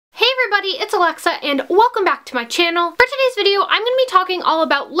everybody, it's Alexa and welcome back to my channel. For today's video, I'm going to be talking all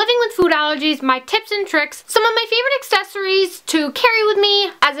about living with food allergies, my tips and tricks, some of my favorite accessories to carry with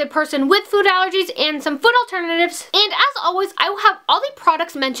me as a person with food allergies, and some food alternatives. And as always, I will have all the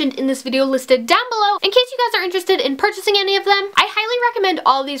products mentioned in this video listed down below in case you guys are interested in purchasing any of them. I highly recommend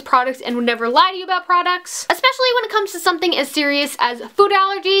all of these products and would never lie to you about products, especially when it comes to something as serious as food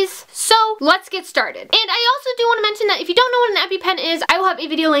allergies. So let's get started. And I also do want to mention that if you don't know what an Epi-Pen is, I will have a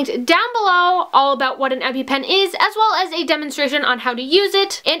video linked down below all about what an Epi-Pen is, as well as a demonstration on how to use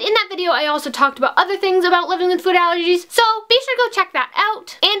it. And in that video, I also talked about other things about living with food allergies, so be sure to go check that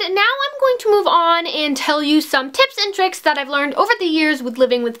out. And now I'm going to move on and tell you some tips and tricks that I've learned over the years with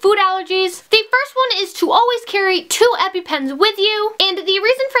living with food allergies. The first one is to always carry 2 Epi-Pens with you, and the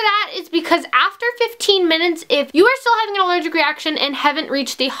reason for that is because after 15 minutes, if you are still having an allergic reaction and haven't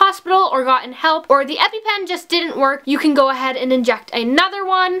reached the hospital or gotten help, or the Epi-Pen just didn't work, you can go ahead and inject another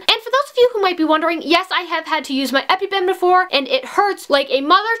one. And for those of you who might be wondering, yes, I have had to use my Epi-Pen before, and it hurts like a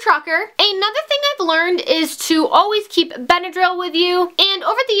mother trucker. Another thing I've learned is to always keep Benadryl with you, and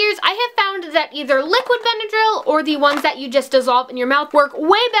over the years, I have found that either liquid Benadryl or the ones that you just dissolve in your mouth work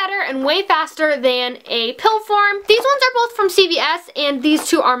way better and way faster than a pill form. These ones are both from CVS, and these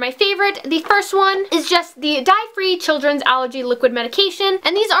two are my favorite. The first one is just the dye-free children's allergy liquid medication,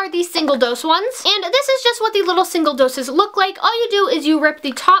 and these are the single dose ones. And this is just what the little single doses look like. All you do is you rip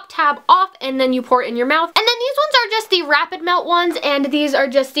the top tab off and then you pour it in your mouth. And then these ones are just the rapid melt ones, and these are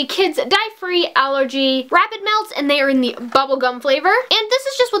just the kids dye-free allergy rapid melts, and they are in the bubblegum flavor. And this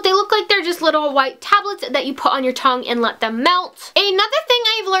is just what they look like. They're just little white tablets that you put on your tongue and let them melt. Another thing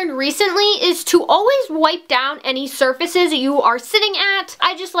I've learned recently is to always wipe down any surfaces you are sitting at.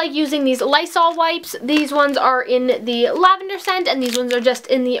 I just like using these Lysol wipes. These ones are in the lavender scent, and these ones are just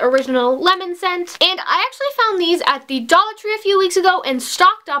in the original lemon scent. And I actually found these at the Dollar Tree a few weeks ago and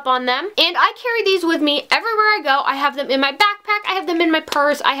stocked up on them. And I carry these with me everywhere I go. I have them in my backpack, I have them in my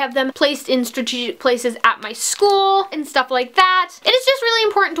purse, I have them placed in strategic places at my school and stuff like that. It is just really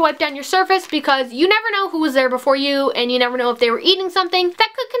important to wipe down your surface because you never know who was there before you, and you never know if they were eating something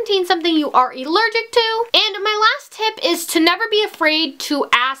that could contain something you are allergic to. And my last tip is to never be afraid to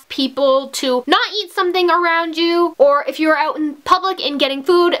ask people to not eat something around you, or if you're out in public and getting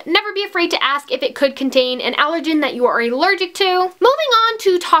food, never be afraid to ask if it could contain an allergen that you are allergic to. Moving on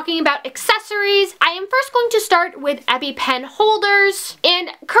to talking about accessories, I am first going to start with Epi-Pen holders, and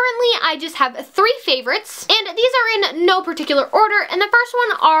currently I just have 3 favorites, and these are in no particular order. And the first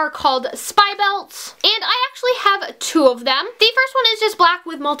one are called spy belts, and I actually have 2 of them. The first one is just black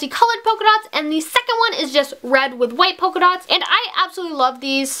with multicolored polka dots, and the second one is just red with white polka dots, and I absolutely love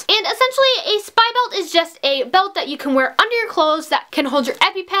these. And essentially, a spy belt is just a belt that you can wear under your clothes that can hold your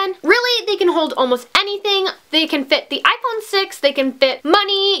Epi-Pen. Really, they can hold almost anything. They can fit the iPhone 6, they can fit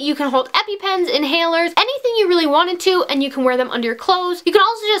money, you can hold Epi-Pens, inhalers, anything you really wanted to, and you can wear them under your clothes. You can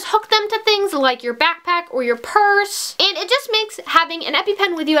also just hook them to things like your backpack or your purse, and it just makes having an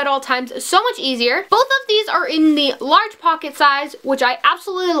Epi-Pen with you at all times so much easier. Both of these are in the large pocket size, which I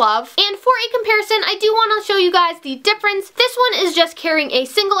absolutely love. And for a comparison, I do want to show you guys the difference. This one is just carrying a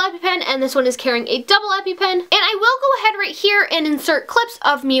single Epi-Pen, and this one is carrying a double Epi-Pen. And I will go ahead right here and insert clips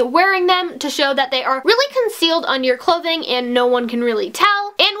of me wearing them to show that they are really concealed under your clothing and no one can really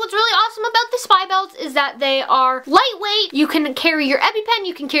tell. And what's really awesome about the spy belts is that they are lightweight. You can carry your Epi-Pen,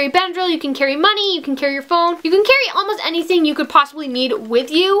 you can carry Benadryl, you can carry money, you can carry your phone, you can carry almost anything you could possibly need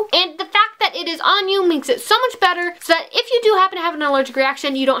with you. And the fact that it is on you makes it so much better, so that if you do happen to have an allergic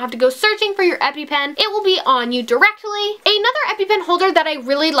reaction, you don't have to go searching for your Epi-Pen. It will be on you directly. Another Epi-Pen holder that I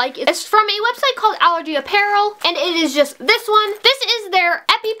really like is from a website called Allergy apparel, and it is just this one. This is their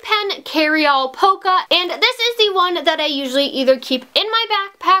Epi-Pen Carry-All Polka, and this is the one that I usually either keep in my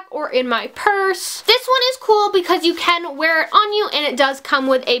backpack or in my purse. This one is cool because you can wear it on you, and it does come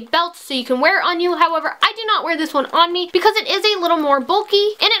with a belt so you can wear it on you. However, I do not wear this one on me because it is a little more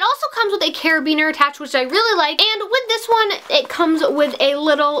bulky, and it also comes with a carabiner attached, which I really like. And with this one, it comes with a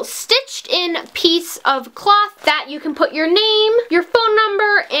little stitched in piece of cloth that you can put your name, your phone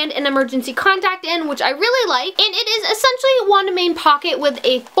number, and an emergency contact in, which I really like. And it is essentially one main pocket with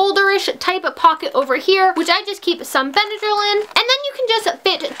a folderish type of pocket over here, which I just keep some Benadryl in. And then you can just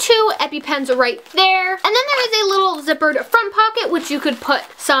fit 2 Epi-Pens right there. And then there is a little zippered front pocket, which you could put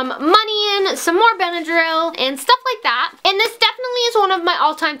some money in, some more Benadryl, and stuff like that. And this definitely is one of my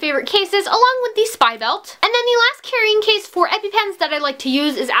all-time favorite cases, along with the spy belt. And And then the last carrying case for Epi-Pens that I like to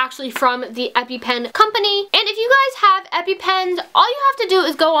use is actually from the Epi-Pen company. And if you guys have Epi-Pens, all you have to do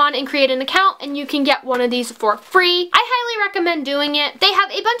is go on and create an account and you can get one of these for free. I highly recommend doing it. They have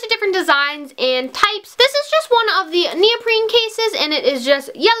a bunch of different designs and types. This is just one of the neoprene cases and it is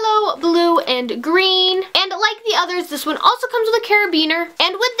just yellow, blue, and green. And like the others, this one also comes with a carabiner.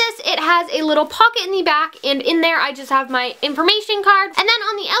 And with this, it has a little pocket in the back, and in there I just have my information card. And then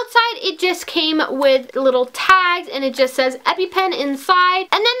on the outside, it just came with little tags and it just says Epi-Pen inside.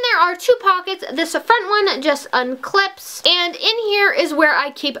 And then there are two pockets. This front one just unclips, and in here is where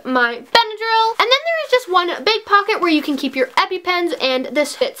I keep my Benadryl. And then there is just one big pocket where you can keep your Epi-Pens, and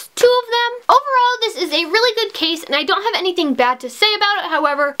this fits two of them. Overall, this is a really good case and I don't have anything bad to say about it.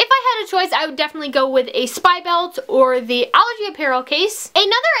 However, if I had a choice, I would definitely go with a spy belt or the Allergy apparel case.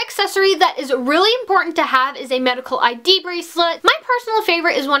 Another accessory that is really important to have is a medical ID bracelet. My personal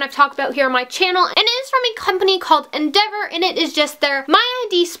favorite is one I've talked about here on my channel, and it is from a company called Endeavor, and it is just their My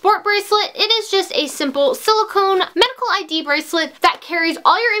ID sport bracelet. It is just a simple silicone medical ID bracelet that carries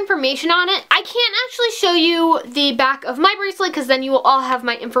all your information on it. I can't actually show you the back of my bracelet because then you will all have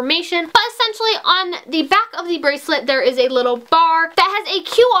my information, but essentially on the back of the bracelet there is a little bar that has a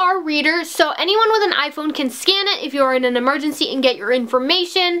QR reader, so anyone with an iPhone can scan it if you're in an emergency and get your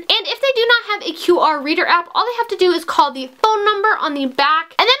information. And if they do not have a QR reader app, all they have to do is call the phone number on the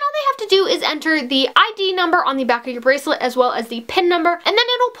back, and then all they have to do is enter the ID number on the back of your bracelet as well as the PIN number, and then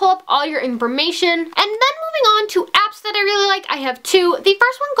it'll pull up all your information. And then moving on to apps that I really like, I have two. The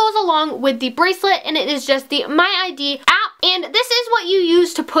first one goes along with the bracelet, and it is just the My ID app. And this is what you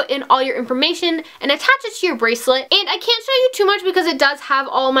use to put in all your information and attach it to your bracelet. And I can't show you too much because it does have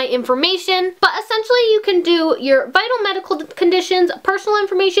all my information, but essentially you can do your vital medical conditions, personal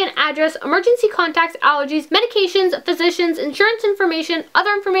information, address, emergency contacts, allergies, medications, physicians, insurance information,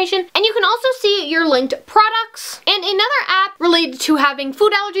 other information, and you can also see your linked products. And another app related to having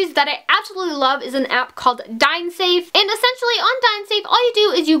food allergies that I absolutely love is an app called DineSafe. And essentially on DineSafe, all you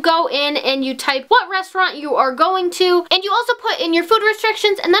do is you go in and you type what restaurant you are going to, and you also put in your food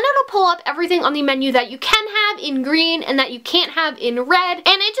restrictions, and then it'll pull up everything on the menu that you can have in green and that you can't have in red.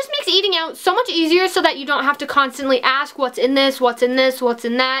 And it just makes eating out so much easier so that you don't have to constantly ask what's in this, what's in this, what's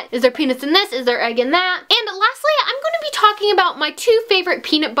in that, is there peanuts in this, is there egg in that. And lastly, I'm going to be talking about my two favorite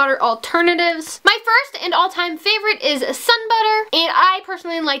peanut butter alternatives. My first and all-time favorite is sun butter, and I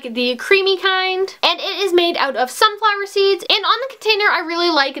personally like the creamy kind, and it is made out of sunflower seeds. And on the container, I really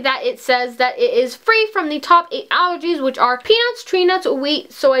like that it says that it is free from the top 8 allergies, which are peanuts, tree nuts,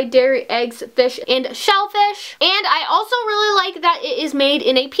 wheat, soy, dairy, eggs, fish, and shellfish. And I also really like that it is made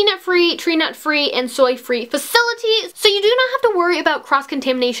in a peanut-free, tree nut-free, and soy-free facility, so you do not have to worry about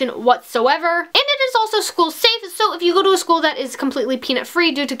cross-contamination whatsoever. And it is also school safe, so if you go to a school that is completely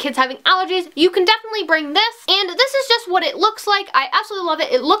peanut-free due to kids having allergies, you can definitely bring this. And this is just what it looks like. I absolutely love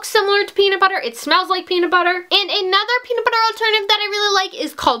it. It looks similar to peanut butter. It smells like peanut butter. And another peanut butter alternative that I really like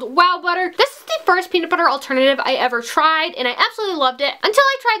is called Wow Butter. This is the first peanut butter alternative I ever tried, and I absolutely loved it until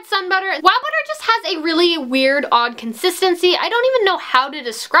I tried sun butter. Wow Butter just has a really weird, odd consistency. I don't even know how to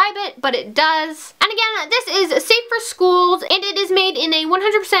describe it, but it does. And again, this is safe for schools, and it is made in a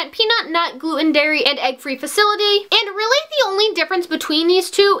 100% peanut, nut, gluten, dairy, and egg-free facility. And really the only difference between these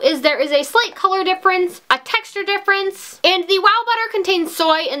two is there is a slight color difference, a texture difference, and the Wow Butter contains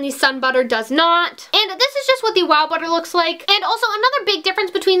soy and the sun butter does not. And this is just what the Wow Butter looks like. And also another big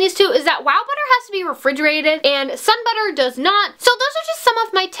difference between these two is that Wow Butter has to be refrigerated and sun butter does not. So those are just some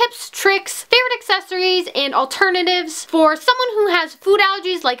of my tips, tricks, favorite accessories, and alternatives for someone who has food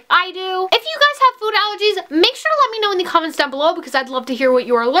allergies like I do. If you guys have food allergies, make sure to let me know in the comments down below because I'd love to hear what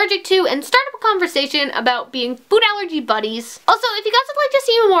you are allergic to and start up a conversation about being food allergy buddies. Also, if you guys would like to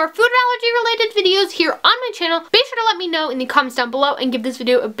see more food allergy related videos here on my channel, be sure to let me know in the comments down below and give this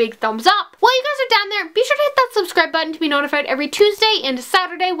video a big thumbs up. While you guys are down there, be sure to hit that subscribe button to be notified every Tuesday and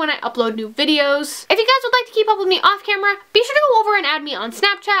Saturday when I upload new videos. If you guys would like to keep up with me off camera, be sure to go over and add me on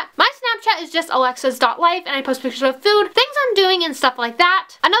Snapchat. My Snapchat is just alexas.life, and I post pictures of food, things I'm doing, and stuff like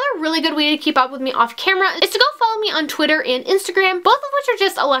that. Another really good way to keep up with me off camera is to go follow me on Twitter and Instagram, both of which are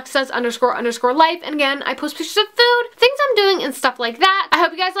just alexas__life, and again, I post pictures of food, things I'm doing, and stuff like that. I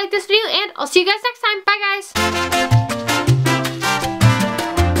hope you guys like this video, and I'll see you guys next time. Bye guys!